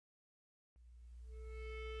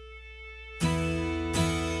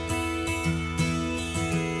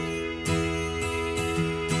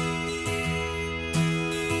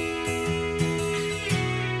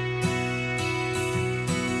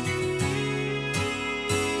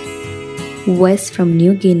West from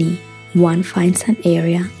New Guinea, one finds an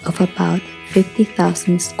area of about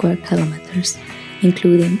 50,000 square kilometers,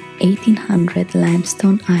 including 1,800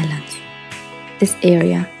 limestone islands. This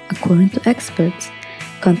area, according to experts,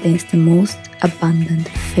 contains the most abundant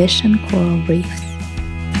fish and coral reefs.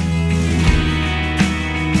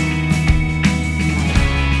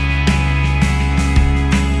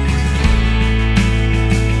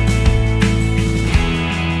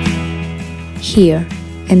 Here,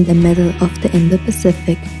 in the middle of the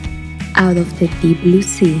Indo-Pacific, out of the deep blue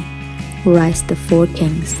sea, rise the Four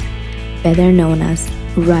Kings, better known as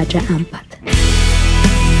Raja Ampat.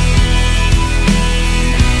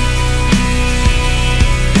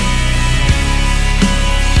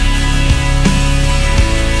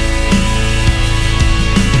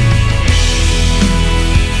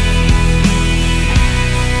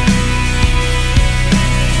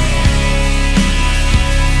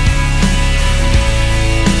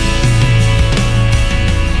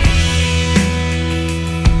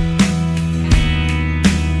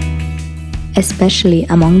 Especially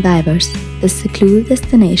among divers, the secluded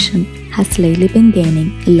destination has lately been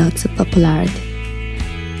gaining lots of popularity.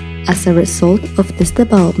 As a result of this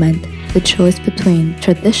development, the choice between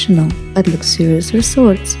traditional but luxurious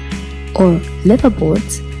resorts or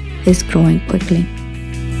liveaboards is growing quickly.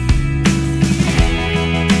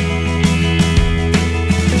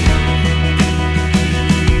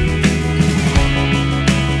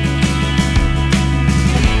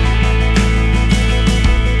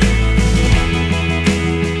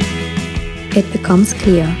 It becomes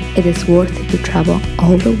clear it is worth it to travel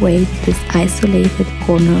all the way to this isolated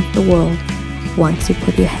corner of the world once you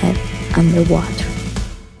put your head underwater.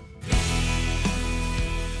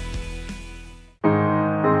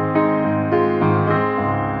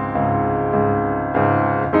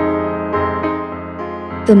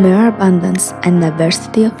 The mere abundance and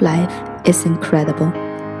diversity of life is incredible.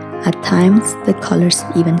 At times, the colors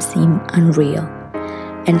even seem unreal.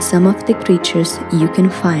 And some of the creatures you can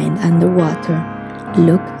find underwater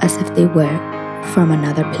look as if they were from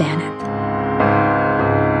another planet.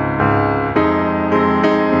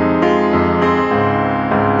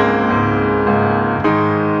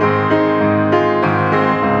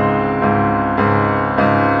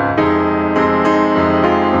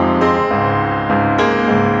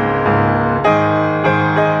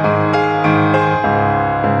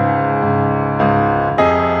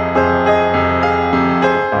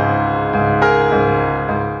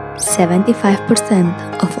 "75%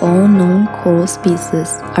 of all known coral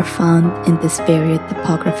species are found in this varied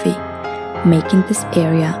topography, making this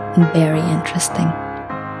area very interesting.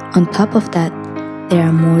 On top of that, there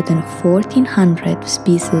are more than 1,400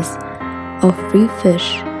 species of free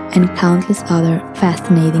fish and countless other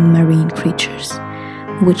fascinating marine creatures,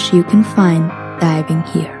 which you can find diving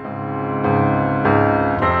here.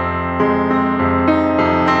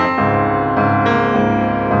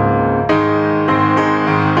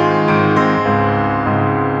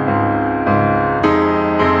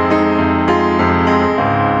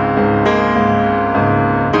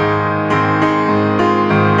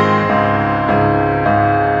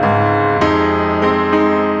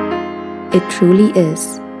 It truly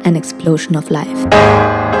is an explosion of life.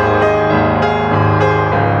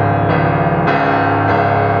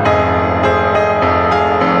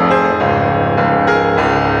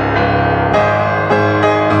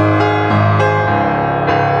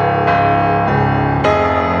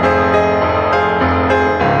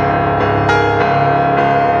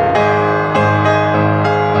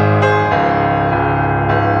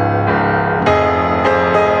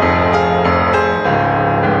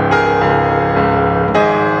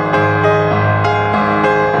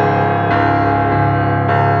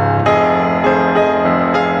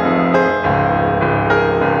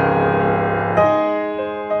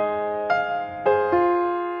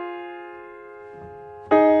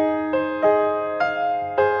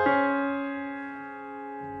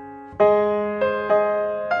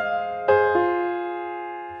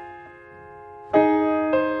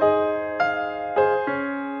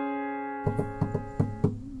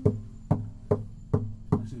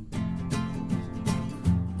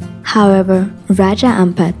 However, Raja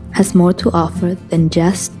Ampat has more to offer than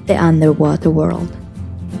just the underwater world.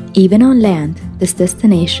 Even on land, this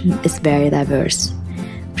destination is very diverse.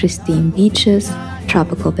 Pristine beaches,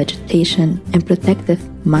 tropical vegetation, and protective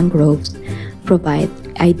mangroves provide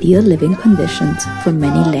ideal living conditions for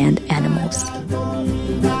many land animals.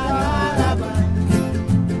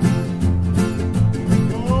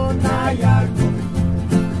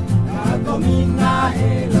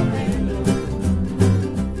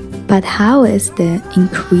 But how is the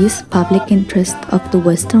increased public interest of the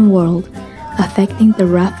Western world affecting the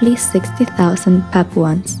roughly 60,000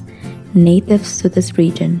 Papuans, natives to this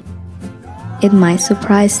region. It might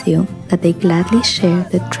surprise you that they gladly share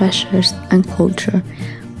the treasures and culture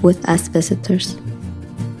with us visitors.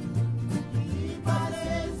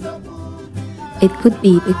 It could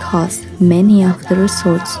be because many of the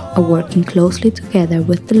resorts are working closely together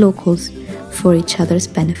with the locals for each other's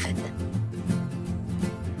benefit.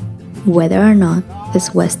 Whether or not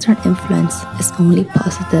this Western influence is only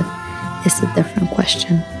positive is a different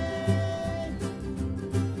question.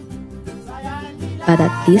 But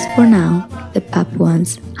at least for now, the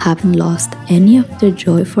Papuans haven't lost any of their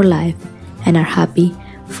joy for life and are happy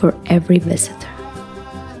for every visit.